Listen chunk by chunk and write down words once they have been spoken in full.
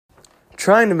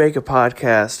trying to make a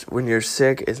podcast when you're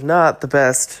sick is not the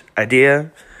best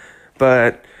idea,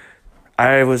 but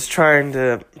I was trying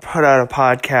to put out a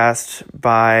podcast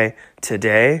by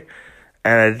today,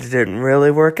 and it didn't really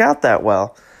work out that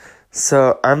well.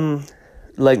 So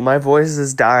my voice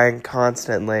is dying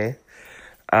constantly.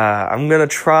 I'm going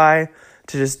to try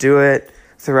to just do it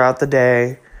throughout the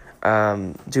day,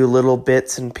 do little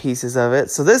bits and pieces of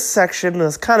it. So this section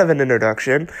is kind of an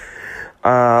introduction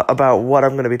about what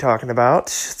I'm going to be talking about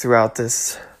throughout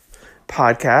this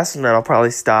podcast, and then I'll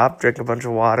probably stop, drink a bunch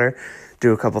of water,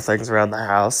 do a couple things around the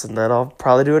house, and then I'll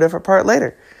probably do a different part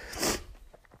later.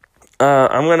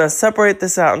 I'm going to separate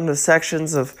this out into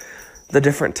sections of the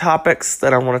different topics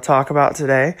that I want to talk about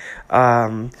today.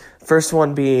 First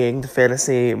one being the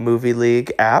Fantasy Movie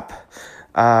League app.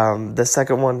 The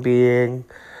second one being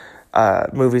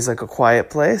movies like A Quiet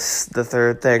Place. The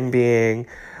third thing being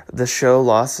the show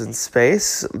Lost in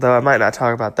Space, though I might not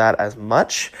talk about that as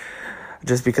much,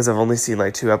 just because I've only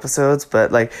seen 2 episodes.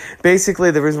 But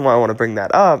basically the reason why I want to bring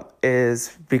that up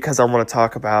is because I want to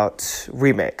talk about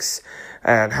remakes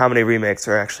and how many remakes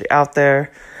are actually out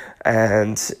there,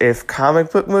 and if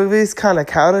comic book movies kind of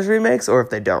count as remakes or if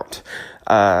they don't.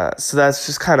 So that's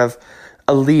just kind of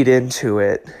a lead into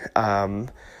it.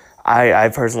 I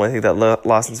personally think that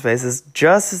Lost in Space is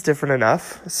just as different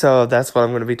enough, so that's what I'm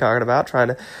going to be talking about,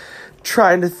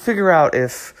 trying to figure out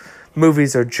if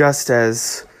movies are just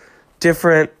as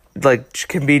different,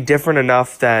 can be different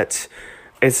enough that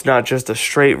it's not just a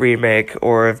straight remake,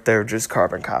 or if they're just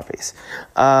carbon copies.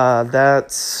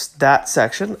 That's that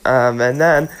section, and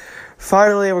then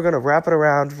finally we're going to wrap it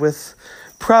around with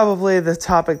probably the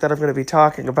topic that I'm going to be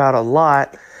talking about a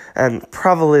lot, and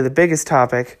probably the biggest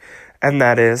topic, and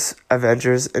that is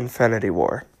Avengers Infinity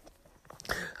War.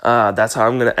 That's how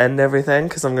I'm going to end everything,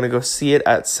 because I'm going to go see it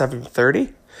at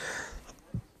 7:30.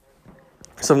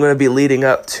 So I'm going to be leading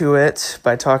up to it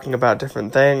by talking about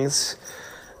different things,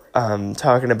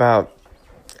 talking about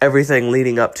everything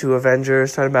leading up to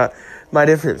Avengers, talking about my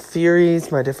different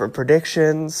theories, my different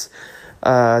predictions,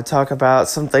 talk about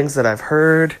some things that I've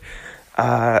heard,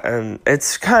 and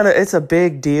it's a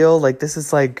big deal. This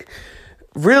is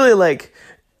really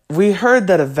we heard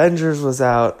that Avengers was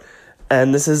out,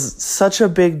 and this is such a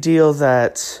big deal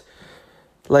that,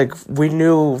 we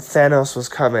knew Thanos was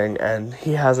coming, and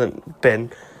he hasn't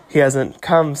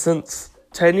come since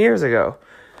 10 years ago.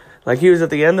 He was at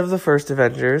the end of the first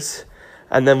Avengers,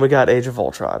 and then we got Age of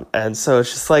Ultron, and so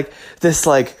it's just this,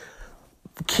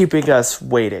 keeping us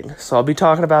waiting. So I'll be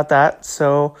talking about that,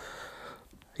 so,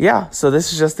 yeah, so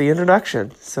this is just the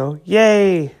introduction, so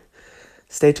yay!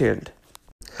 Stay tuned.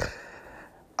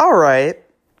 Alright,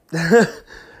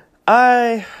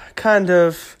 I kind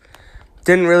of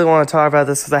didn't really want to talk about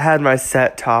this because I had my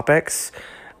set topics,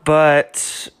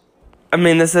 but,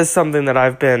 this is something that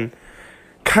I've been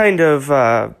kind of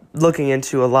looking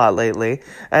into a lot lately,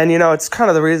 and, it's kind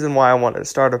of the reason why I wanted to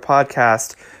start a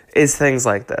podcast is things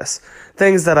like this.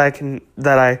 Things that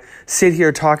I sit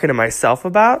here talking to myself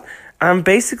about. I'm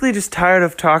basically just tired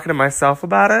of talking to myself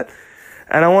about it,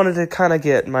 and I wanted to kind of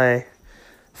get my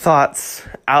thoughts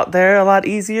out there a lot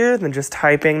easier than just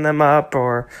typing them up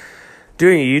or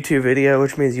doing a YouTube video,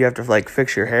 which means you have to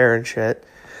fix your hair and shit.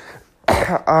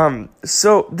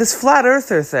 So this flat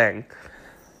earther thing,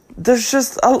 there's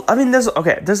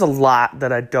a lot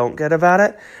that I don't get about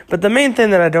it, but the main thing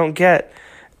that I don't get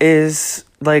is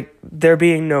there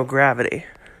being no gravity.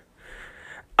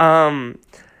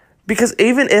 Because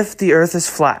even if the earth is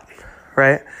flat,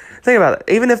 right? Think about it.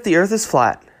 Even if the earth is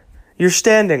flat, you're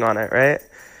standing on it, right?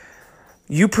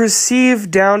 You perceive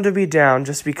down to be down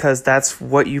just because that's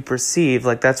what you perceive,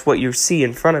 that's what you see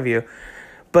in front of you.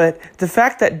 But the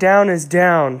fact that down is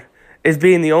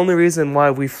being the only reason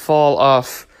why we fall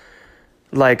off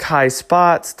high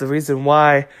spots, the reason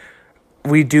why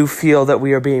we do feel that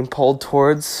we are being pulled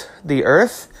towards the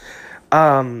earth.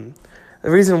 The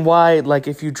reason why,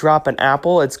 if you drop an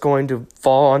apple, it's going to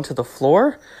fall onto the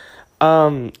floor.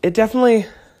 It definitely,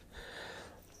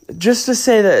 just to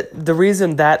say that the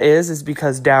reason that is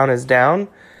because down is down,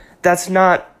 that's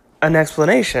not an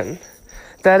explanation.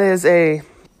 There's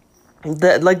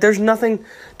nothing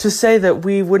to say that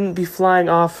we wouldn't be flying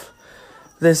off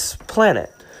this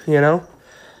planet,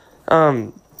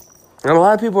 And a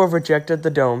lot of people have rejected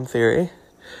the dome theory.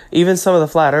 Even some of the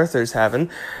flat earthers haven't.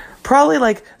 Probably,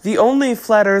 the only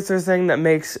flat earther thing that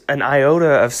makes an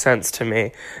iota of sense to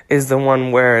me is the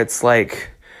one where it's,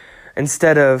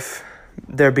 instead of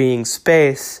there being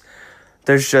space,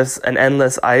 there's just an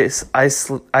endless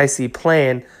icy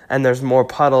plain, and there's more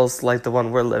puddles like the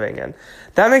one we're living in.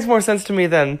 That makes more sense to me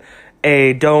than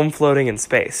a dome floating in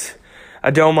space.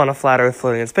 a dome on a flat Earth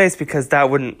floating in space, because that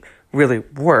wouldn't really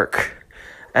work.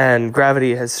 And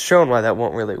gravity has shown why that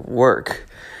won't really work.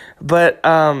 But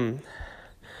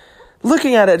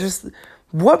looking at it, just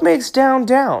what makes down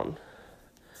down?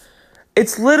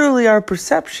 It's literally our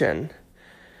perception.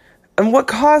 And what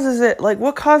causes it, like,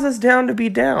 what causes down to be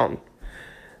down?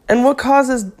 And what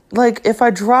causes, like, if I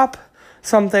drop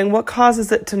something, what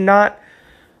causes it to not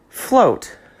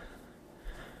float?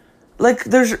 Like,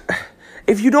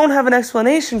 if you don't have an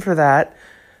explanation for that,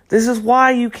 this is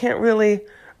why you can't really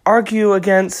argue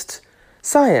against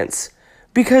science.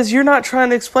 Because you're not trying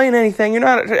to explain anything. You're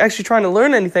not actually trying to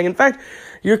learn anything. In fact,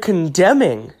 you're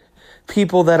condemning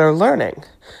people that are learning.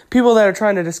 People that are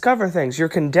trying to discover things. You're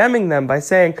condemning them by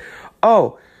saying,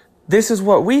 oh, this is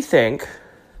what we think,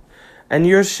 and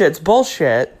your shit's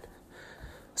bullshit.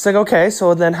 It's like, okay,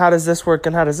 so then how does this work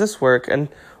and how does this work? And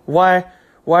why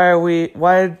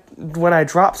when I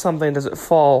drop something does it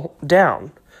fall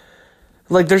down?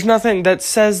 Like, there's nothing that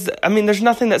says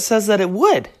that it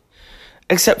would,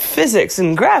 except physics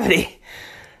and gravity.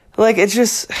 Like,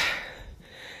 it's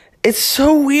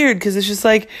so weird, because it's just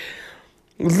like,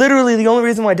 literally the only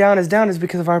reason why down is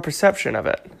because of our perception of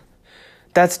it.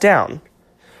 That's down.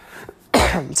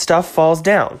 Stuff falls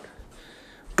down.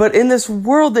 But in this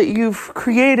world that you've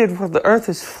created where the earth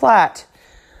is flat,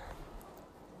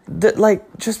 that, like,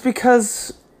 just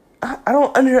because,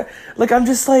 I'm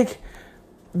just like,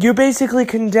 you're basically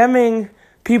condemning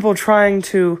people trying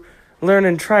to learn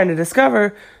and trying to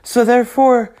discover, so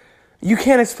therefore you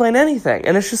can't explain anything.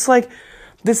 And it's just like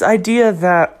this idea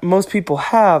that most people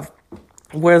have,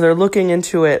 where they're looking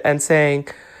into it and saying,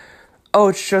 oh,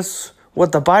 it's just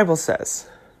what the Bible says.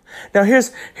 Now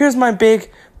here's my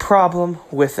big problem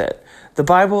with it. The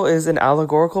Bible is an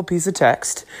allegorical piece of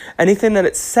text. Anything that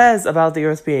it says about the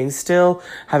earth being still,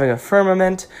 having a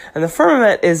firmament, and the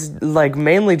firmament is, like,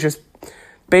 mainly just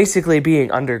basically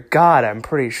being under God, I'm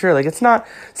pretty sure. Like, it's not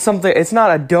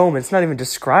a dome. It's not even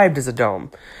described as a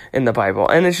dome in the Bible.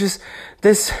 And it's just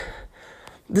this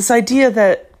idea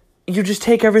that you just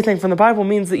take everything from the Bible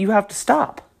means that you have to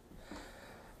stop.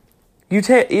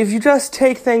 If you just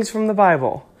take things from the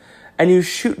Bible and you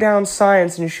shoot down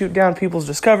science and you shoot down people's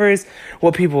discoveries,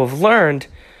 what people have learned,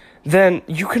 then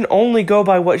you can only go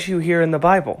by what you hear in the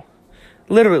Bible.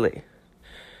 Literally.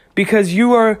 Because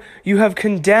you have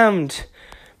condemned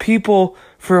people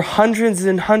for hundreds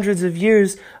and hundreds of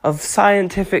years of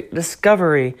scientific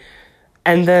discovery,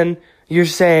 and then you're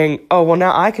saying, oh, well,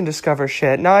 now I can discover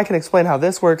shit. Now I can explain how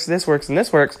this works, and this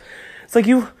works. It's like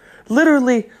you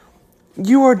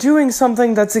are doing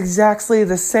something that's exactly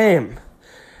the same.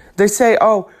 They say,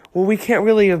 oh, well, we can't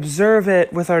really observe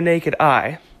it with our naked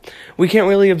eye. We can't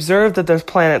really observe that there's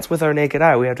planets with our naked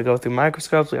eye. We have to go through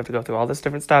microscopes. We have to go through all this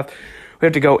different stuff. We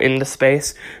have to go into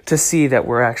space to see that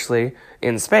we're actually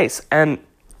in space. And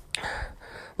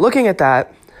looking at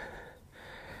that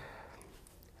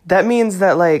means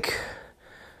that, like,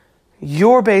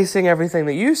 you're basing everything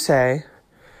that you say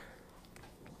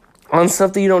on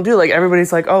stuff that you don't do. Like,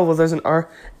 everybody's like, oh, well, there's an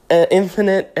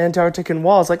infinite Antarctican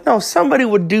wall. It's like, no, somebody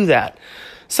would do that.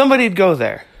 Somebody'd go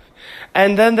there.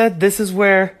 And then this is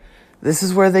where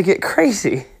they get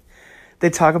crazy.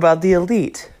 They talk about the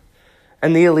elite.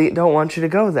 And the elite don't want you to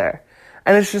go there.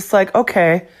 And it's just like,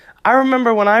 okay, I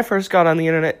remember when I first got on the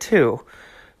internet too.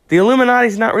 The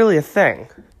Illuminati's not really a thing.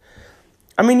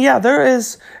 I mean, yeah, there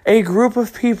is a group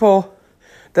of people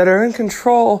that are in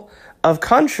control of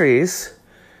countries,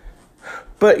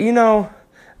 but, you know,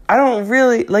 I don't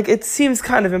really, like, it seems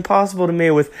kind of impossible to me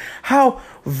with how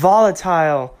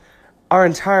volatile our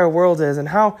entire world is and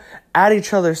how at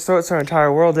each other's throats our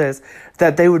entire world is,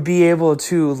 that they would be able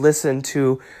to listen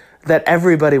to, that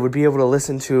everybody would be able to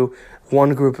listen to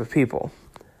one group of people.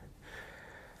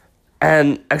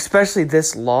 And especially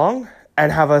this long,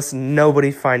 and have us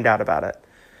nobody find out about it.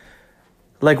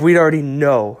 Like, we'd already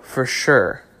know for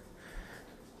sure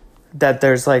that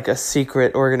there's, like, a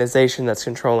secret organization that's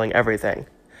controlling everything.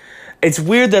 It's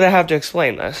weird that I have to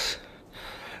explain this.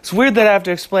 It's weird that I have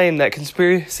to explain that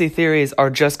conspiracy theories are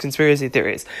just conspiracy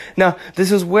theories. Now,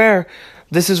 this is where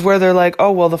they're like,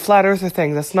 oh, well, the flat earther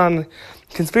thing, that's not a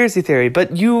conspiracy theory.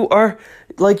 But you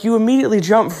immediately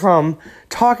jump from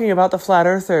talking about the flat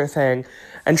earther thing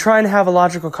and trying to have a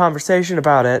logical conversation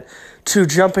about it to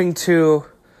jumping to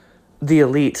the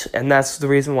elite, and that's the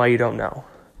reason why you don't know.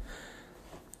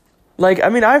 Like, I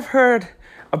mean, I've heard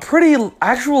a pretty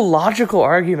actual logical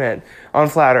argument on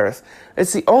flat earth.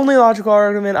 It's the only logical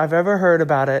argument I've ever heard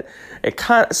about it. It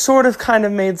sort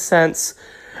of made sense,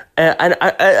 and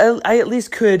I at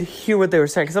least could hear what they were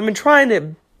saying, because I've been trying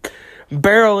to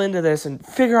barrel into this and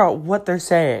figure out what they're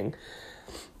saying.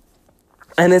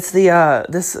 And it's the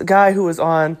this guy who was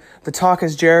on the Talk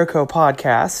is Jericho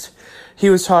podcast. He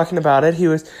was talking about it.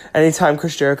 Anytime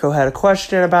Chris Jericho had a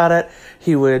question about it,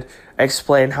 he would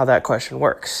explain how that question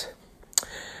works.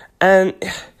 And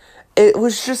it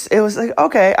was like,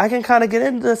 okay, I can kind of get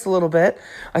into this a little bit.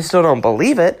 I still don't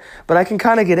believe it, but I can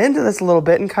kind of get into this a little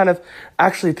bit and kind of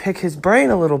actually pick his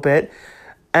brain a little bit.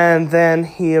 And then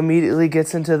he immediately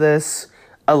gets into this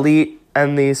elite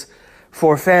and these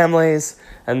four families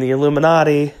and the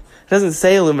Illuminati. He doesn't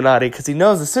say Illuminati because he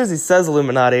knows as soon as he says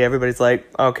Illuminati, everybody's like,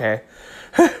 okay.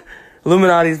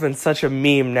 Illuminati's been such a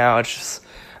meme now. It's just,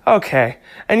 okay.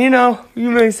 And you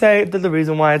may say that the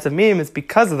reason why it's a meme is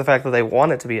because of the fact that they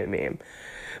want it to be a meme.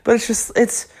 But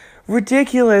it's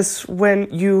ridiculous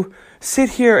when you sit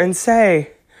here and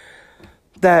say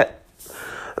that,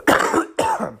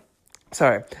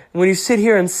 when you sit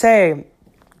here and say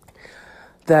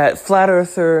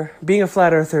that being a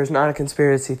flat earther is not a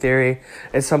conspiracy theory,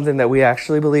 it's something that we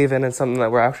actually believe in, it's something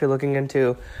that we're actually looking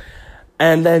into,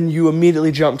 and then you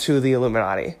immediately jump to the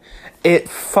Illuminati. It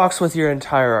fucks with your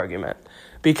entire argument,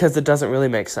 because it doesn't really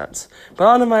make sense. But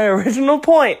on to my original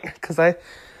point, because I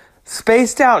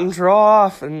spaced out and draw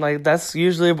off, and that's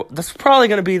probably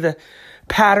going to be the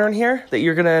pattern here that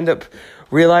you're going to end up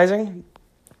realizing,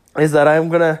 is that I'm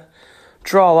going to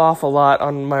draw off a lot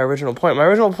on my original point. My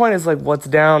original point is what's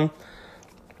down,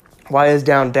 why is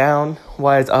down, down,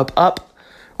 why is up, up,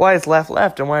 why is left,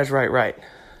 left, and why is right, right.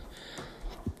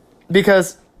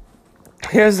 Because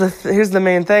here's the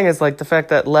main thing is the fact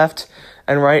that left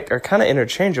and right are kind of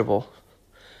interchangeable.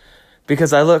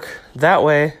 Because I look that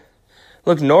way,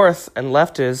 look north and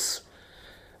left is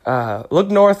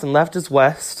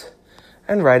west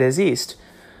and right is east.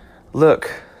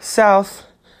 Look south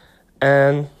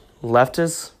and left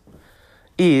is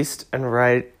east and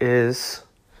right is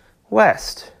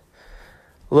west.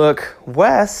 Look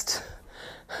west,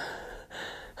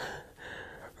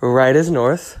 right is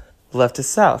north, left is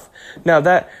south. Now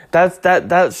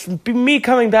that's me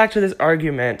coming back to this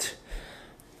argument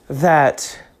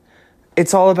that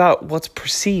it's all about what's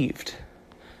perceived.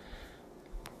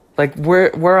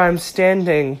 Where I'm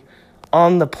standing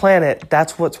on the planet,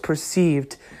 that's what's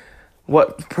perceived.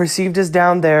 What perceived is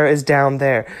down there is down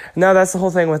there. Now that's the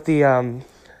whole thing with the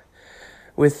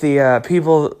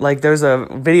people. There's a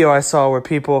video I saw where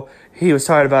he was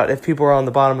talking about if people are on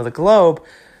the bottom of the globe,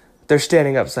 they're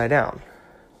standing upside down.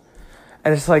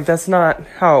 And it's that's not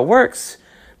how it works,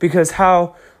 because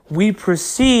how we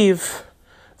perceive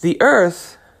the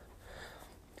earth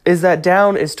is that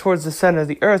down is towards the center of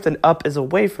the earth and up is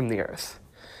away from the earth.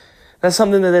 That's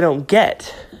something that they don't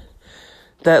get.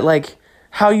 That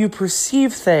how you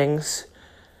perceive things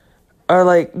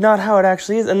are not how it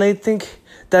actually is. And they think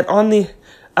that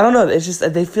it's just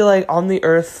that they feel like on the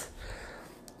earth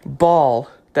ball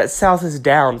that south is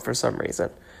down for some reason.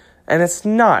 And it's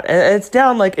not. And it's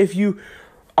down if you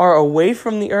are away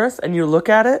from the earth and you look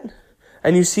at it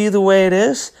and you see the way it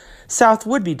is, south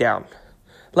would be down.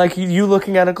 You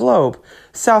looking at a globe,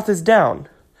 south is down.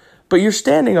 But you're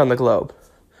standing on the globe.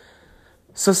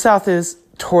 So south is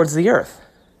towards the earth.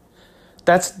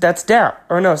 That's down.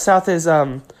 Or no, south is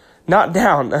not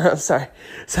down. Sorry.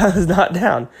 South is not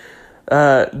down.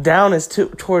 Down is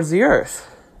towards the earth.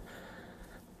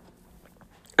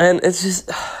 And it's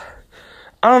just,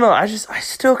 I don't know, I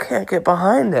still can't get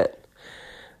behind it.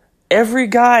 Every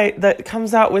guy that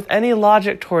comes out with any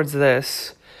logic towards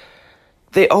this,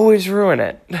 they always ruin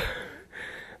it.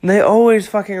 They always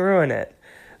fucking ruin it.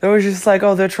 They're always just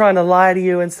they're trying to lie to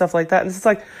you and stuff like that. And it's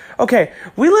okay,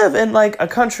 we live in a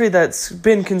country that's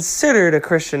been considered a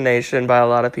Christian nation by a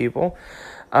lot of people.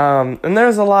 And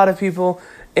there's a lot of people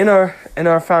in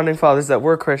our founding fathers that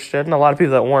were Christian, and a lot of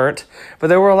people that weren't. But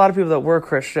there were a lot of people that were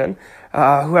Christian,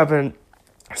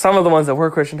 some of the ones that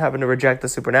were Christian happened to reject the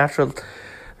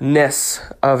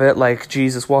supernaturalness of it, like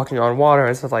Jesus walking on water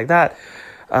and stuff like that.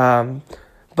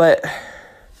 But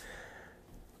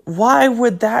why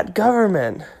would that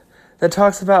government that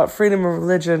talks about freedom of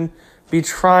religion be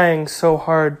trying so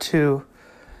hard to,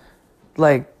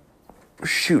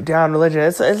 shoot down religion?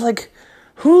 It's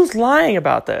who's lying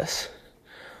about this?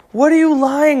 What are you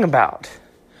lying about?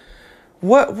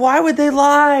 Why would they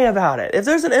lie about it? If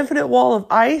there's an infinite wall of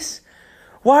ice,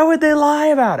 why would they lie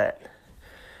about it?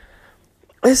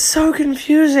 It's so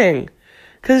confusing.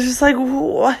 Because it's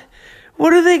what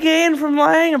do they gain from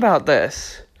lying about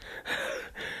this?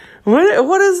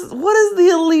 What is the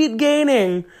elite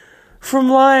gaining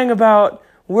from lying about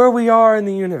where we are in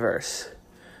the universe?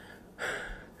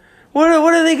 What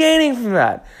are they gaining from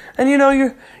that? And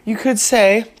you could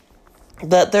say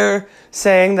that they're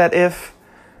saying that if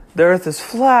the earth is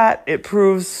flat, it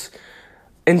proves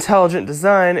intelligent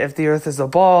design, if the earth is a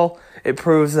ball, it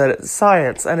proves that it's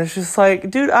science. And it's just like,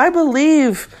 dude, I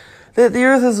believe that the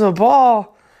earth is a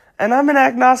ball, and I'm an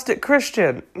agnostic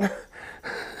Christian.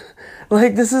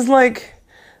 This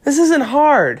isn't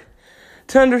hard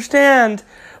to understand,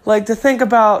 to think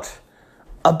about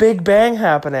a Big Bang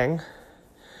happening.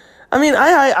 I mean,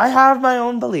 I have my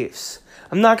own beliefs.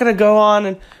 I'm not going to go on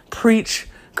and preach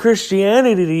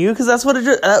Christianity to you, because that's what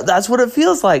it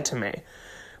feels like to me.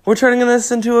 We're turning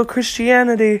this into a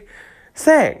Christianity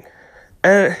thing.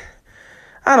 And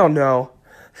I don't know.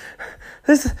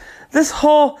 This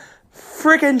whole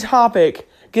freaking topic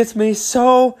gets me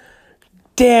so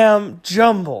damn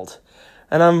jumbled.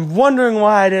 And I'm wondering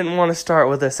why I didn't want to start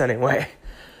with this anyway.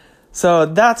 So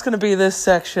that's going to be this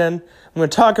section. I'm going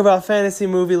to talk about Fantasy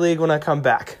Movie League when I come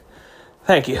back.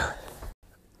 Thank you.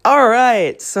 All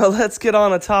right, so let's get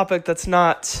on a topic that's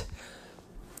not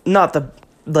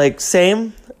the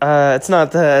same. It's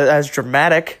not as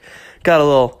dramatic. Got a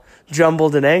little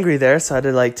jumbled and angry there, so I had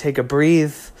to take a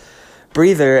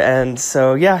breather. And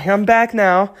so yeah, I'm back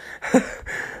now.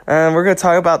 And we're going to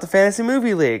talk about the Fantasy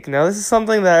Movie League. Now, this is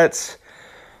something that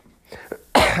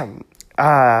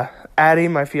Addie,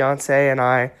 my fiance, and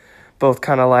I both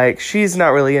kind of like. She's not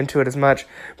really into it as much,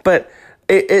 but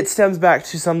it stems back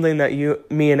to something that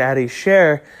me and Addie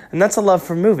share, and that's a love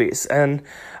for movies. And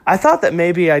I thought that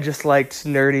maybe I just liked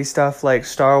nerdy stuff like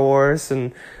Star Wars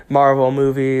and Marvel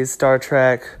movies, Star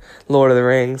Trek, Lord of the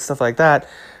Rings, stuff like that.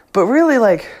 But really,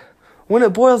 when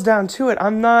it boils down to it,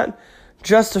 I'm not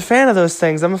just a fan of those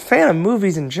things. I'm a fan of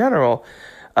movies in general.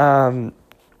 And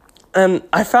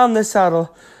I found this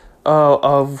out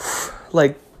of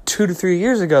 2 to 3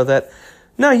 years ago, that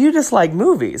no, you just like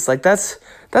movies.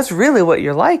 That's really what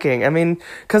you're liking. I mean,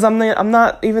 because I'm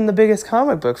not even the biggest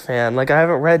comic book fan. I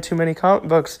haven't read too many comic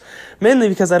books, mainly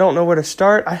because I don't know where to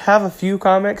start. I have a few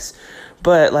comics,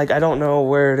 but I don't know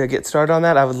where to get started on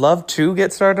that. I would love to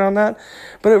get started on that,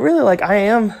 but it really I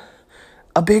am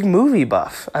a big movie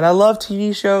buff, and I love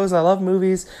TV shows. I love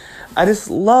movies. I just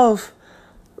love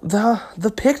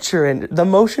the picture and the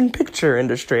motion picture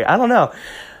industry. I don't know,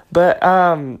 but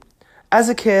as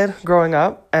a kid growing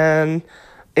up and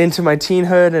into my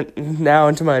teenhood and now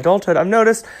into my adulthood, I've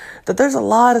noticed that there's a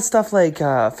lot of stuff like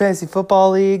fantasy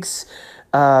football leagues,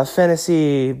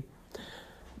 fantasy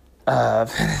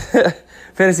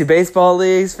baseball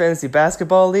leagues, fantasy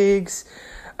basketball leagues.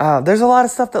 There's a lot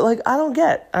of stuff that I don't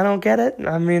get. I don't get it.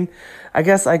 I mean, I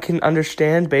guess I can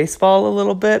understand baseball a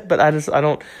little bit, but I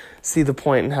don't see the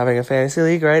point in having a fantasy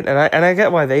league, right? And I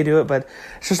get why they do it, but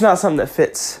it's just not something that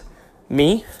fits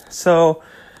me. So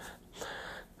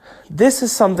this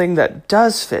is something that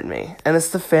does fit me, and it's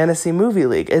the Fantasy Movie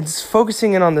League. It's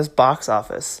focusing in on this box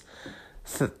office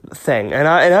thing, and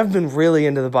I've been really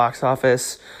into the box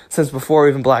office since before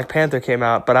even Black Panther came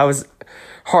out, but I was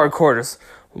hardcore just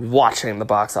watching the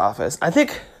box office. I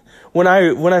think when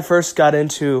I first got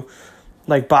into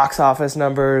box office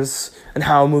numbers and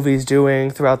how a movie's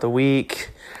doing throughout the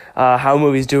week, how a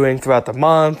movie's doing throughout the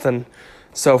month, and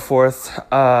so forth,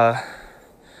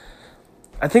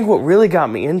 I think what really got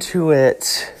me into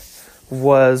it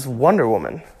was Wonder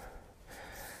Woman.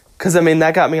 Because,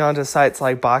 that got me onto sites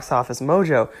like Box Office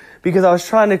Mojo, because I was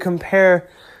trying to compare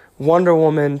Wonder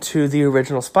Woman to the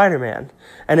original Spider-Man.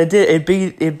 And it did.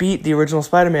 It beat the original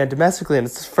Spider-Man domestically, and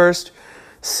it's the first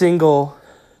single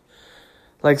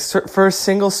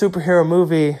superhero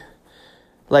movie,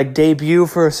 debut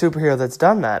for a superhero that's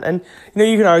done that. And,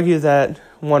 you can argue that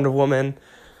Wonder Woman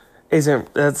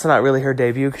that's not really her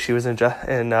debut, because she was in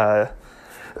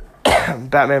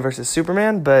Batman vs.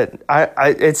 Superman, but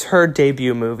it's her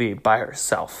debut movie by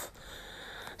herself.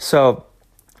 So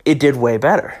it did way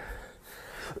better.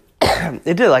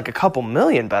 It did a couple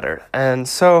million better. And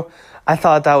so I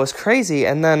thought that was crazy.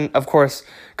 And then, of course,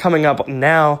 coming up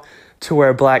now to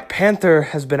where Black Panther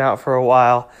has been out for a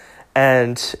while,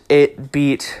 and it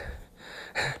beat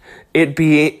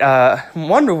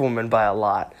Wonder Woman by a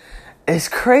lot. It's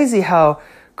crazy how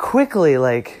quickly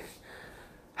a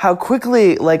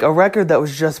record that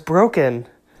was just broken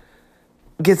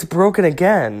gets broken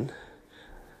again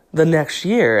the next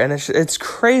year. And it's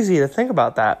crazy to think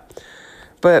about that.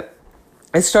 But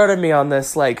it started me on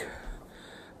this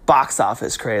box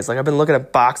office craze. I've been looking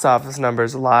at box office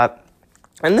numbers a lot.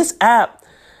 And this app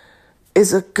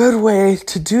is a good way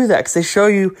to do that, because they show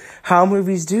you how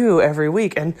movies do every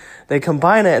week, and they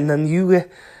combine it, and then you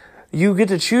get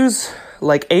to choose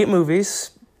 8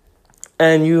 movies,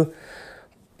 and you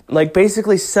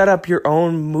basically set up your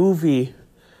own movie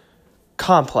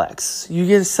complex. You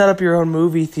get to set up your own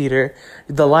movie theater,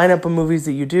 the lineup of movies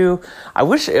that you do. I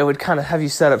wish it would kind of have you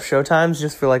set up showtimes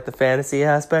just for like the fantasy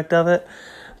aspect of it.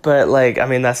 But like, I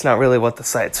mean, that's not really what the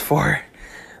site's for.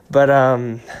 But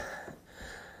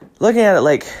looking at it,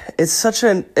 like, it's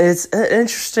an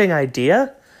interesting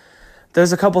idea.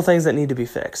 There's a couple things that need to be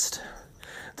fixed.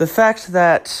 The fact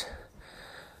that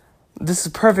this is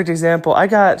a perfect example. I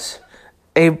got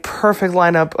a perfect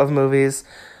lineup of movies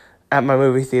at my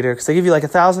movie theater, because they give you like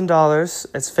 $1,000.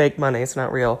 It's fake money, it's not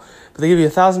real, but they give you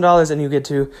 $1,000 and you get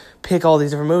to pick all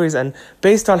these different movies, and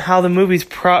based on how the movie's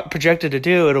projected to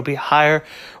do, it'll be higher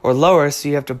or lower, so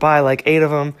you have to buy like 8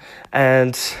 of them,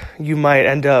 and you might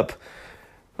end up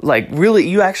like, really,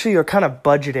 you actually are kind of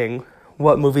budgeting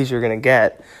what movies you're gonna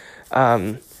get.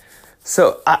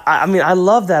 So I mean, I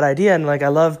love that idea, and like, I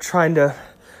love trying to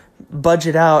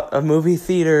budget out a movie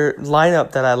theater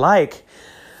lineup that I like.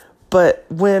 But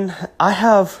when I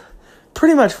have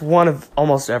pretty much one of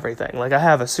almost everything, like I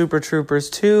have a Super Troopers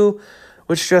 2,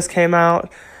 which just came out.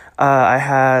 I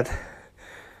had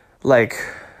like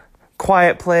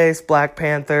Quiet Place, Black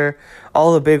Panther,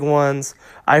 all the big ones.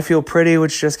 I Feel Pretty,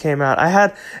 which just came out. I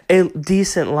had a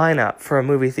decent lineup for a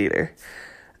movie theater.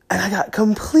 And I got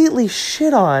completely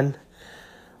shit on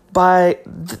by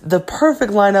the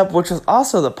perfect lineup, which was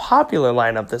also the popular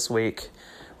lineup this week,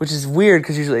 which is weird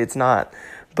because usually it's not.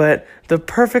 But the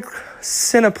perfect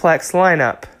Cineplex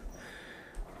lineup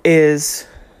is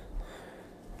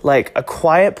like A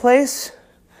Quiet Place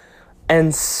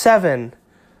and 7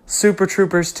 Super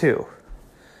Troopers 2.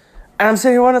 And I'm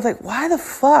sitting here wondering, like, why the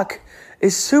fuck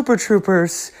is Super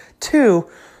Troopers 2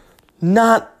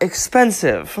 not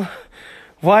expensive?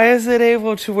 Why is it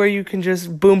able to where you can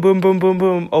just boom, boom, boom, boom,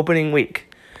 boom, opening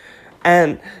week?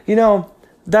 And, you know,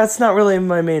 that's not really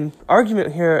my main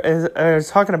argument here is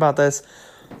talking about this.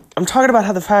 I'm talking about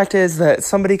how the fact is that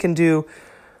somebody can do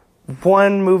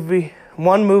one movie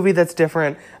that's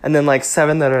different and then like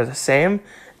 7 that are the same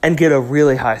and get a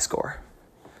really high score.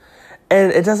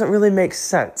 And it doesn't really make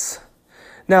sense.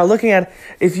 Now, looking at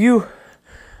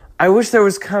I wish there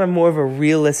was kind of more of a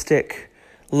realistic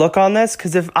look on this,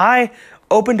 because if I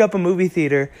opened up a movie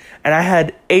theater and I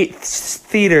had 8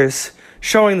 theaters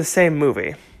showing the same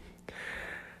movie,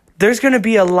 there's going to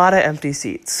be a lot of empty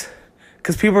seats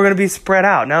because people are going to be spread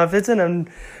out. Now, if it's in a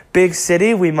big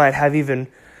city, we might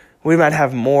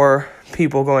have more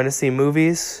people going to see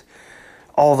movies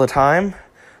all the time.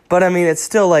 But I mean, it's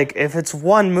still like, if it's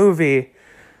one movie,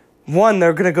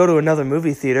 they're going to go to another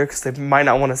movie theater because they might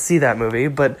not want to see that movie.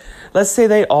 But let's say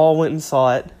they all went and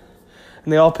saw it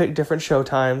and they all picked different show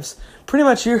times. Pretty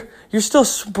much you're still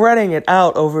spreading it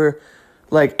out over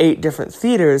like 8 different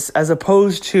theaters, as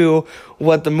opposed to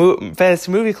what the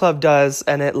Fantasy Movie Club does,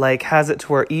 and it like has it to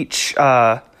where each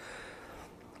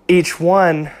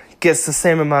one gets the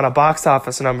same amount of box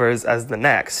office numbers as the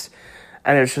next.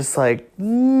 And it's just like,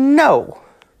 no,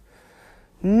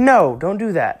 don't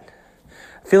do that.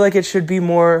 I feel like it should be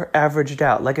more averaged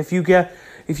out. Like if you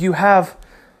have,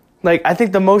 like, I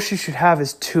think the most you should have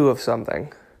is 2 of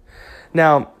something.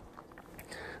 Now,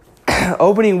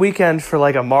 opening weekend for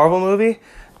like a Marvel movie,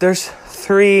 there's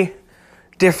 3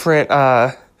 different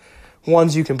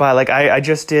ones you can buy. Like I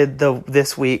just did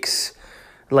this week's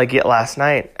like last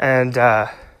night, and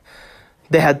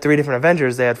they had 3 different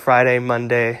Avengers. They had Friday,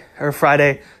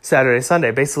 Saturday,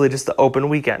 Sunday, basically just the open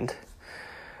weekend.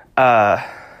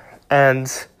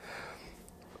 And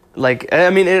like, I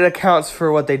mean, it accounts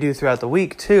for what they do throughout the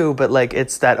week too, but like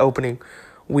it's that opening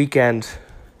weekend,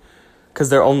 because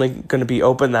they're only going to be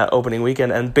open that opening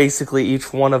weekend, and basically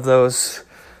each one of those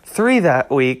 3 that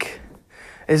week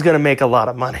is going to make a lot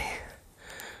of money.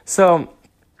 So,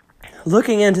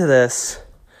 looking into this,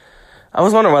 I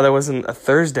was wondering why there wasn't a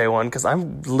Thursday one, because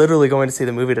I'm literally going to see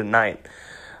the movie tonight,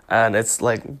 and it's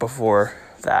like before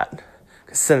that,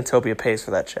 because Cinetopia pays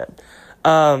for that shit.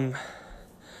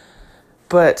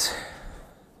 But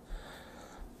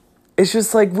it's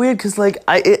just like weird, because like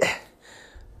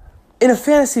in a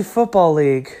fantasy football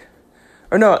league,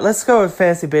 or no, let's go with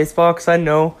fantasy baseball, because I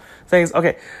know things.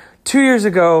 Okay, 2 years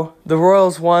ago, the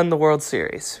Royals won the World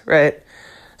Series, right?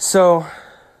 So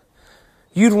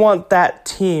you'd want that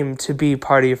team to be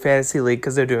part of your fantasy league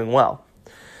because they're doing well.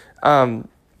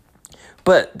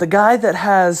 But the guy that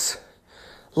has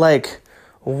like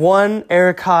 1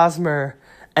 Eric Hosmer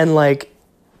and like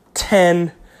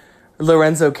 10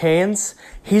 Lorenzo Canes,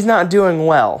 he's not doing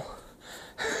well.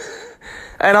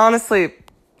 And honestly,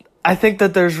 I think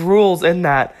that there's rules in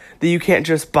that you can't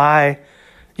just have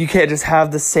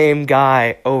the same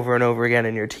guy over and over again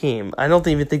in your team. I don't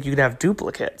even think you can have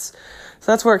duplicates.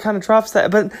 So that's where it kind of drops that.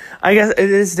 But I guess it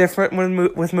is different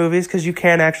with movies, because you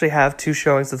can actually have two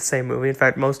showings of the same movie. In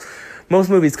fact, most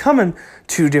movies come in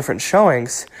two different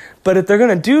showings. But if they're going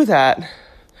to do that,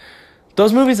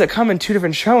 those movies that come in two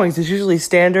different showings is usually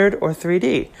standard or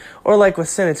 3D. Or like with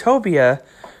Cinetopia,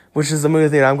 which is the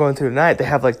movie that I'm going through tonight, they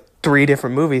have like 3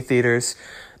 different movie theaters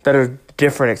that are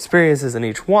different experiences in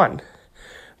each one.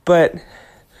 But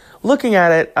looking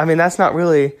at it, I mean, that's not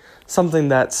really something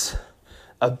that's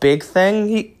a big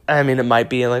thing. I mean, it might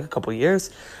be in like a couple years,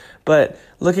 but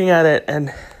looking at it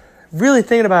and really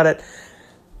thinking about it,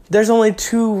 there's only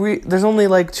two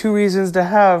reasons to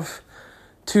have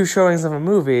 2 showings of a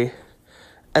movie,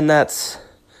 and that's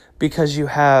because you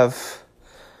have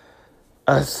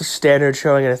a standard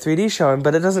showing and a 3D showing,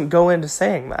 but it doesn't go into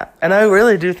saying that. And I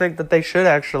really do think that they should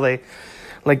actually,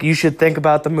 like, you should think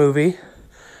about the movie.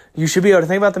 You should be able to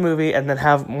think about the movie and then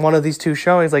have one of these 2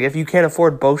 showings. Like, if you can't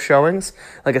afford both showings,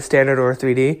 like a standard or a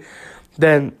 3D,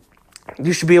 then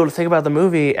you should be able to think about the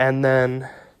movie and then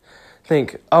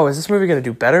think, oh, is this movie going to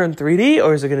do better in 3D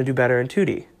or is it going to do better in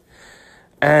 2D?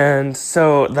 And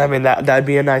so, I mean, that'd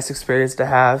be a nice experience to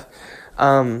have.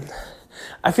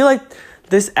 I feel like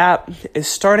this app is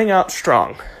starting out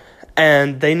strong,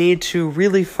 and they need to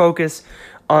really focus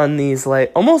on these,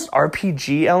 like, almost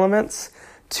RPG elements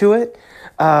to it.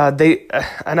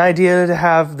 An idea to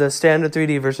have the standard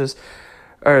 3D versus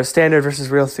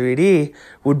real 3D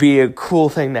would be a cool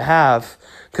thing to have,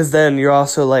 because then you're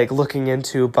also like looking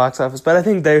into box office. But I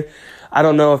think I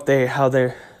don't know if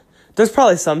there's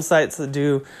probably some sites that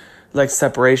do like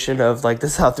separation of like,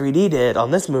 this is how 3D did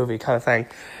on this movie kind of thing.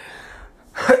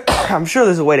 I'm sure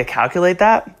there's a way to calculate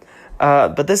that.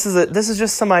 But this is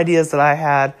just some ideas that I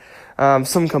had.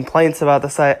 Some complaints about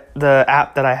the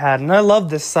app that I had, and I love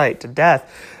this site to death.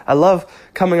 I love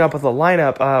coming up with a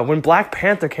lineup. When Black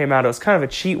Panther came out, it was kind of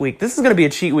a cheat week. This is going to be a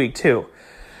cheat week too.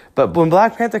 But when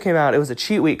Black Panther came out, it was a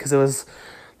cheat week because it was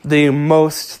the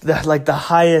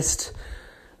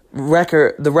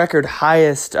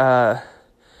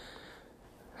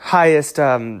highest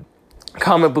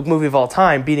comic book movie of all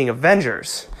time, beating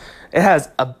Avengers. It has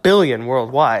 1 billion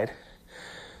worldwide.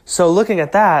 So looking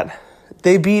at that,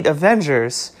 they beat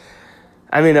Avengers.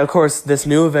 I mean, of course, this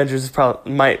new Avengers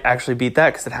might actually beat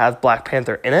that because it has Black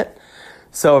Panther in it.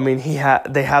 So, I mean,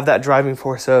 they have that driving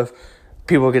force of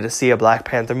people get to see a Black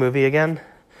Panther movie again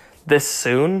this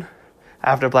soon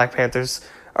after Black Panther's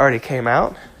already came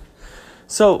out.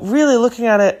 So, really looking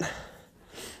at it,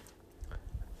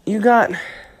 you got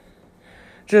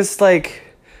just like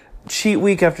cheat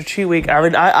week after cheat week. I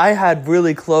mean, I had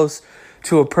really close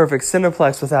to a perfect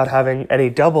Cineplex without having any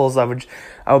doubles. I would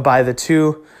buy the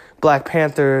 2 Black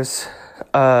Panthers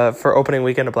for opening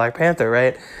weekend of Black Panther,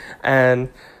 right? And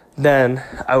then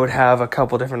I would have a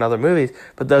couple different other movies.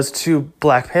 But those 2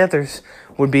 Black Panthers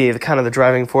would be the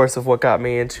driving force of what got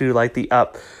me into like the I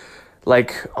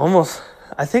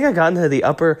think I got into the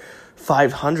upper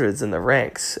 500s in the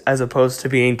ranks as opposed to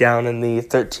being down in the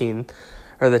 13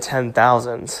 or the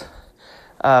 10,000s.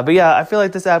 But yeah, I feel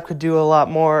like this app could do a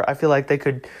lot more. I feel like they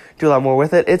could do a lot more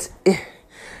with it. It's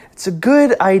a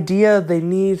good idea. They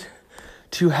need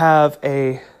to have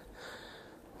a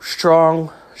strong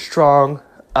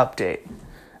update,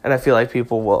 and I feel like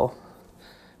people will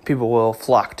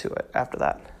flock to it after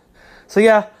that. So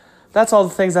yeah, that's all the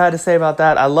things I had to say about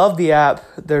that. I love the app.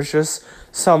 There's just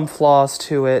some flaws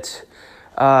to it.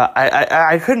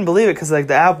 I couldn't believe it because like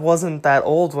the app wasn't that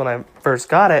old when I first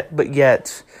got it, but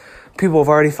yet people have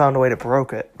already found a way to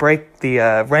break the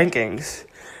rankings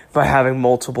by having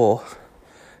multiple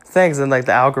things and like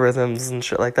the algorithms and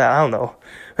shit like that. I don't know.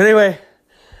 But anyway,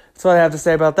 that's what I have to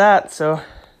say about that. So,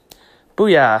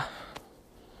 booyah.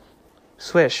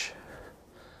 Swish.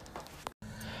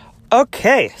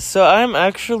 Okay, so I'm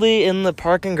actually in the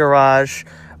parking garage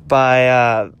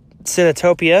by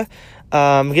Cinetopia.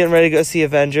 Getting ready to go see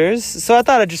Avengers. So I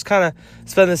thought I'd just kind of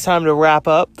spend this time to wrap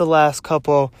up the last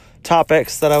couple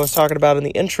topics that I was talking about in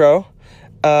the intro.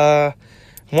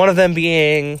 One of them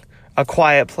being A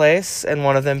Quiet Place and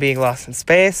one of them being Lost in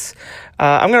Space.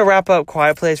 I'm going to wrap up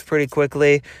Quiet Place pretty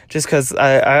quickly just because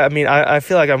I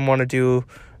feel like I want to do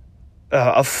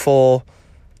a full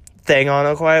thing on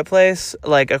A Quiet Place,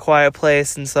 like A Quiet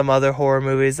Place and some other horror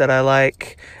movies that I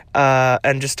like,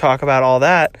 and just talk about all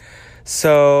that.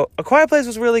 So A Quiet Place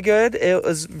was really good. It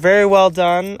was very well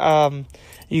done.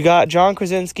 You got John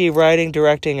Krasinski writing,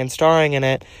 directing, and starring in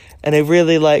it, and it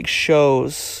really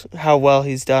shows how well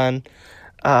he's done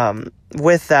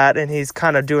with that, and he's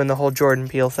kind of doing the whole Jordan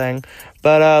Peele thing.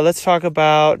 But let's talk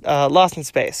about Lost in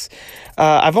Space.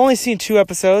 I've only seen 2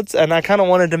 episodes, and I kind of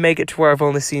wanted to make it to where I've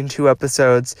only seen 2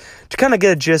 episodes to kind of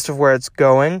get a gist of where it's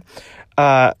going.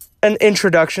 And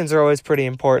introductions are always pretty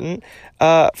important.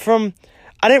 I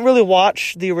didn't really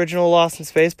watch the original Lost in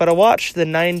Space, but I watched the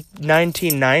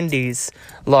 1990s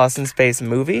Lost in Space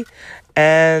movie,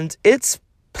 and it's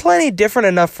plenty different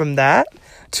enough from that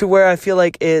to where I feel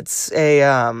like it's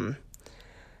a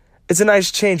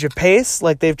nice change of pace.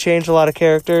 Like, they've changed a lot of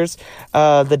characters.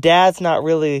 The dad's not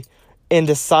really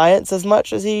into science as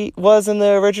much as he was in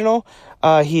the original.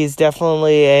 He's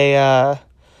definitely a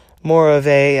more of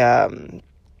a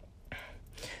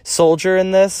soldier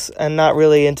in this, and not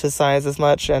really into science as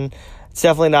much. And it's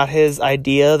definitely not his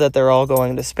idea that they're all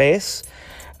going to space,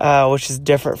 which is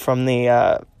different from the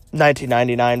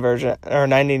 1999 version, or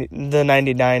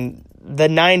the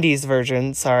 90s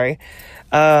version. Sorry.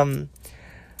 So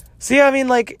yeah, I mean,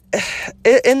 like,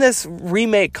 in this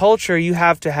remake culture, you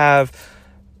have to have,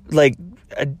 like,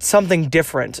 something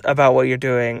different about what you're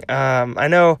doing. I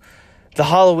know the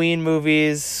Halloween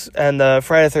movies and the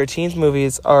Friday the 13th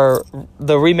movies are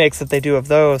the remakes that they do of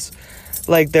those.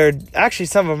 Like, they're actually,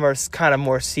 some of them are kind of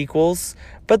more sequels,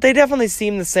 but they definitely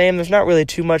seem the same. There's not really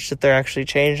too much that they're actually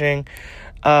changing.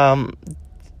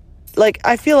 Like,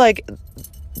 I feel like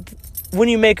when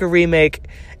you make a remake,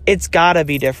 it's gotta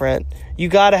be different. You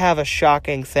gotta have a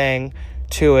shocking thing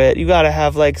to it. You gotta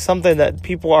have, like, something that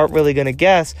people aren't really gonna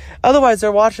guess. Otherwise,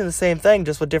 they're watching the same thing,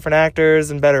 just with different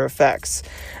actors and better effects.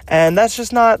 And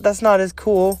that's not as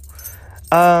cool.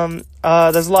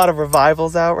 There's a lot of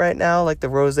revivals out right now, like the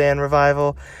Roseanne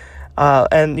revival.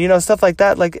 And, you know, stuff like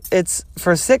that. Like, it's,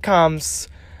 for sitcoms,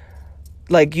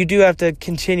 like, you do have to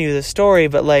continue the story,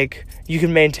 but, like, you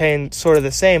can maintain sort of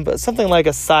the same. But something like a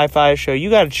sci-fi show, you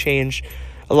gotta change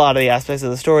a lot of the aspects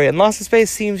of the story. And Lost in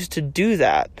Space seems to do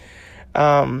that.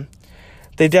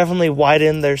 They definitely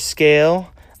widened their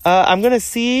scale. I'm gonna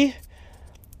see.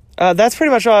 That's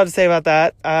pretty much all I have to say about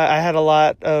that. I had a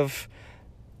lot of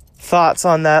thoughts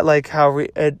on that, like how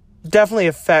it definitely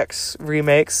affects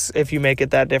remakes if you make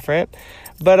it that different.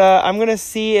 But I'm gonna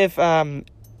see if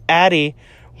Addie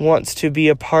wants to be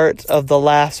a part of the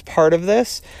last part of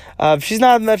this. She's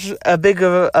not much a big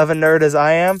of a nerd as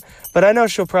I am, but I know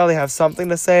she'll probably have something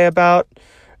to say about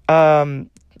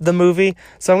the movie.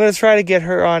 So I'm going to try to get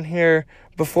her on here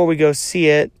before we go see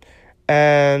it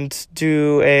and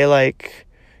do a, like,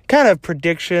 kind of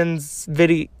predictions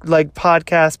video, like,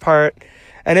 podcast part.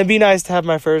 And it'd be nice to have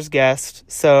my first guest.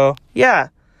 So, yeah.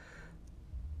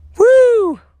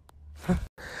 Woo!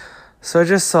 So I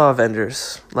just saw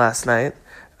Avengers last night.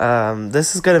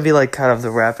 This is going to be, like, kind of the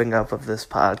wrapping up of this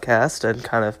podcast and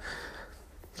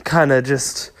kind of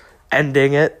just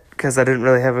ending it, because I didn't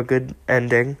really have a good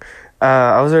ending.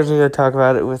 I was originally going to talk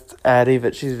about it with Addie,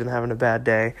 but she's been having a bad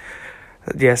day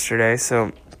yesterday,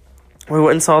 so we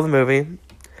went and saw the movie,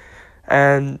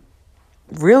 and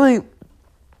really,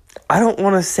 I don't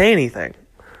want to say anything,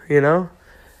 you know?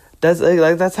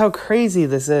 That's how crazy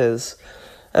this is.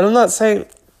 And I'm not saying,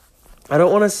 I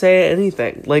don't want to say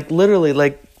anything. Like, literally,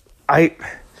 like,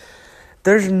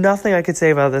 there's nothing I could say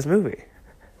about this movie,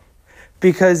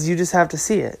 because you just have to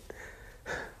see it.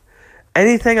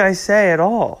 Anything I say at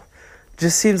all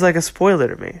just seems like a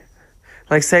spoiler to me.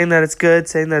 Like, saying that it's good,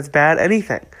 saying that it's bad,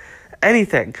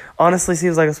 anything honestly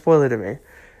seems like a spoiler to me,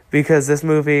 because this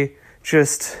movie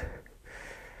just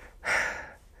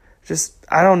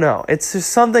I don't know. It's just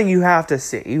something you have to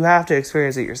see. You have to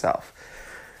experience it yourself.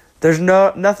 There's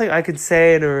nothing I could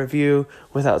say in a review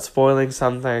without spoiling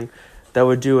something that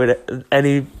would do it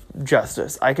any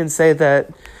justice. I can say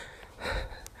that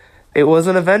it was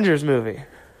an Avengers movie.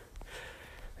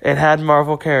 It had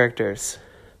Marvel characters.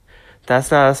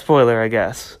 That's not a spoiler, I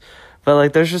guess. But,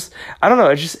 like, there's just, I don't know,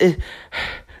 this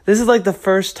is, like, the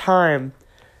first time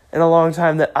in a long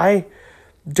time that I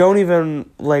don't even,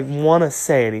 like, want to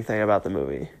say anything about the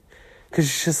movie. Because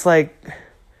it's just, like,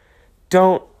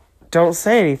 don't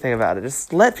say anything about it.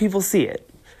 Just let people see it.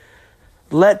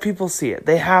 Let people see it.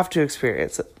 They have to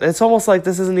experience it. It's almost like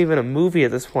this isn't even a movie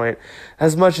at this point,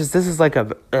 as much as this is like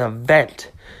an event.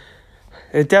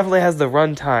 It definitely has the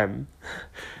runtime.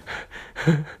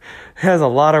 It has a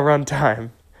lot of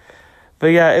runtime. But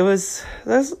yeah, there's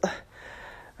a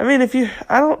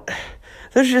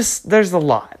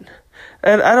lot.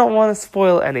 And I don't want to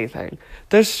spoil anything.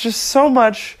 There's just so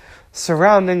much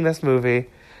surrounding this movie,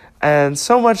 and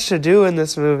so much to do in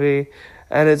this movie,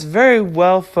 and it's very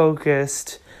well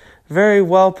focused, very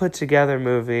well put together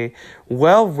movie,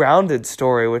 well-rounded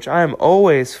story, which I am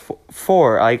always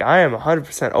for. Like, I am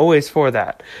 100% always for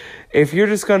that. If you're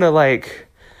just gonna, like,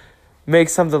 make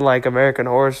something like American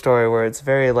Horror Story, where it's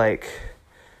very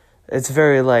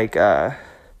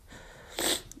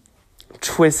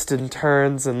twists and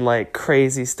turns and, like,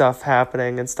 crazy stuff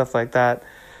happening and stuff like that,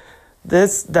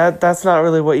 that's not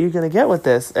really what you're gonna get with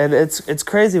this. And it's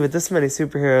crazy with this many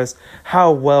superheroes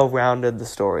how well rounded the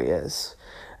story is,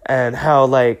 and how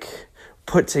like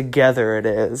put together it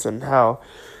is, and how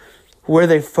where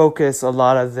they focus a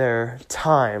lot of their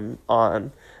time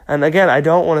on. And again, I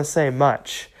don't want to say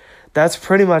much. That's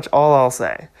pretty much all I'll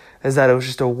say, is that it was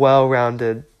just a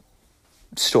well-rounded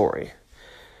story.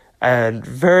 And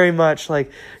very much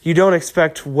like, you don't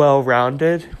expect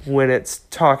well-rounded when it's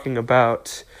talking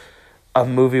about a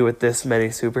movie with this many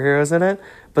superheroes in it.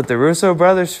 But the Russo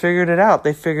brothers figured it out.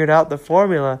 They figured out the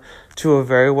formula to a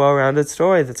very well-rounded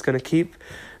story that's going to keep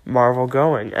Marvel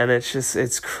going. And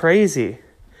it's crazy.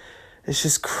 It's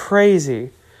just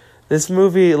crazy. This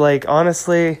movie, like,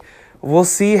 honestly, we'll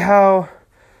see how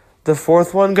the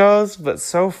fourth one goes, but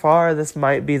so far, this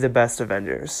might be the best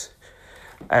Avengers.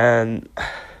 And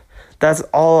that's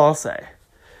all I'll say.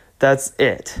 That's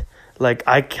it. Like,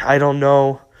 I don't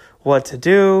know what to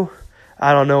do.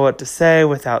 I don't know what to say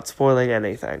without spoiling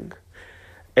anything.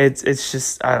 It's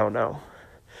just, I don't know.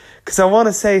 Because I want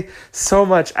to say so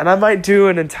much, and I might do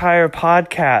an entire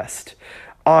podcast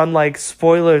on like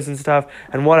spoilers and stuff,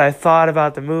 and what I thought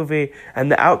about the movie,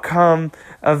 and the outcome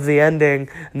of the ending,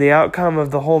 and the outcome of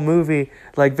the whole movie,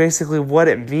 like basically what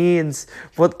it means,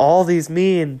 what all these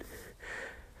mean.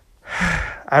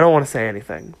 I don't want to say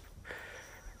anything.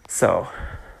 So,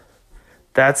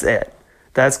 that's it.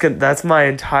 That's good. That's my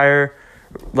entire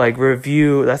like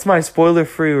review. That's my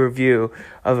spoiler-free review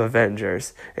of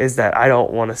Avengers, is that I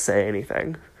don't want to say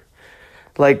anything.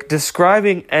 Like,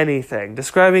 describing anything,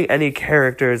 describing any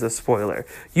character is a spoiler.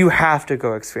 You have to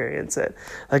go experience it.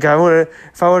 Like,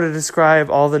 if I were to describe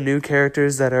all the new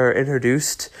characters that are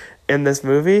introduced in this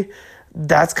movie,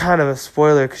 that's kind of a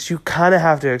spoiler, because you kind of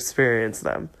have to experience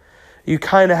them. You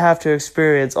kind of have to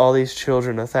experience all these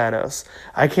children of Thanos.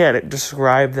 I can't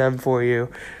describe them for you.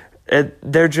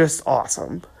 They're just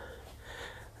awesome.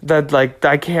 I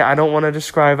can't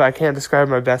describe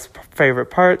my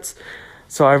favorite parts.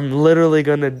 So I'm literally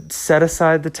going to set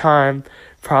aside the time,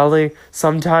 probably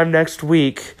sometime next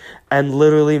week, and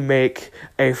literally make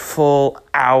a full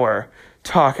hour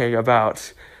talking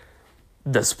about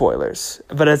the spoilers.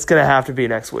 But it's going to have to be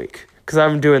next week, because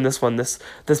I'm doing this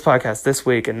podcast this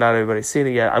week, and not everybody's seen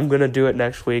it yet. I'm going to do it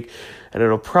next week, and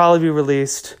it'll probably be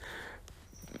released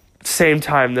same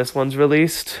time this one's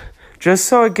released, just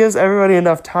so it gives everybody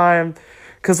enough time.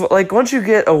 Because like, once you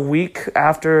get a week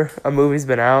after a movie's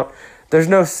been out, there's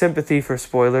no sympathy for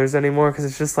spoilers anymore, because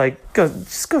it's just like, go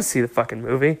see the fucking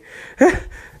movie. I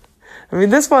mean,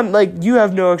 this one, like, you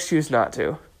have no excuse not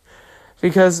to.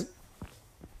 Because,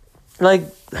 like,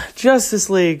 Justice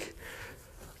League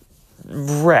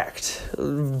wrecked,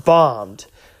 bombed,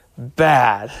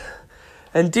 bad.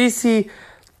 And DC,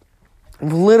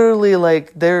 literally,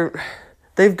 like,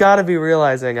 they've got to be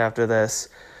realizing after this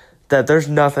that there's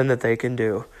nothing that they can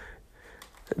do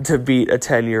to beat a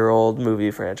 10-year-old movie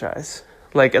franchise.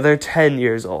 Like, they're 10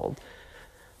 years old.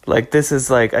 Like, this is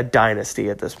like a dynasty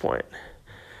at this point.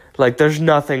 Like, there's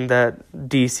nothing that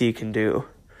DC can do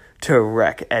to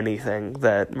wreck anything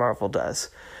that Marvel does,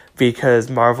 because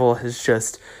Marvel has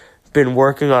just been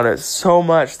working on it so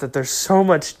much that there's so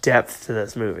much depth to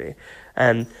this movie.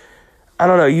 And I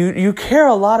don't know, you care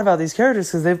a lot about these characters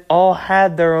because they've all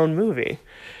had their own movie.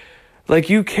 Like,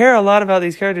 you care a lot about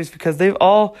these characters because they've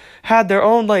all had their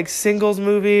own, like, singles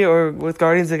movie, or with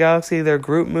Guardians of the Galaxy, their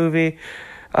group movie.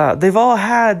 They've all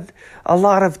had a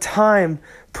lot of time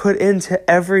put into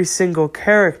every single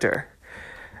character.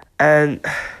 And,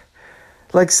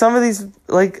 like, some of these,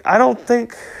 like, I don't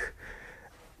think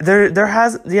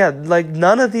like,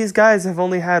 none of these guys have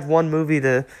only had one movie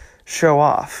to show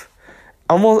off.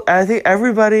 I think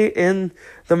everybody in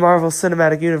the Marvel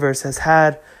Cinematic Universe has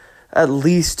had at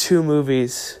least 2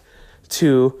 movies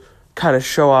to kind of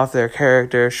show off their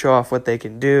character, show off what they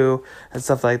can do, and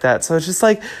stuff like that. So it's just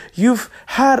like, you've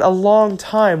had a long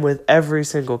time with every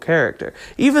single character.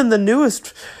 Even the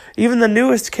newest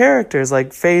characters,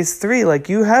 like Phase 3, like,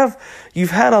 you've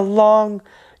had a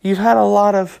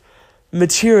lot of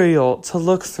material to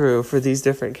look through for these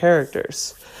different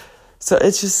characters. So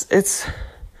it's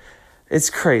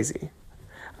crazy.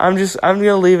 I'm going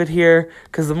to leave it here,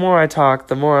 because the more I talk,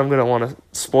 the more I'm going to want to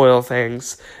spoil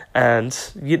things. And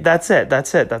that's it.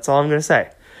 That's all I'm going to say.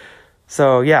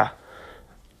 So, yeah.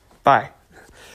 Bye.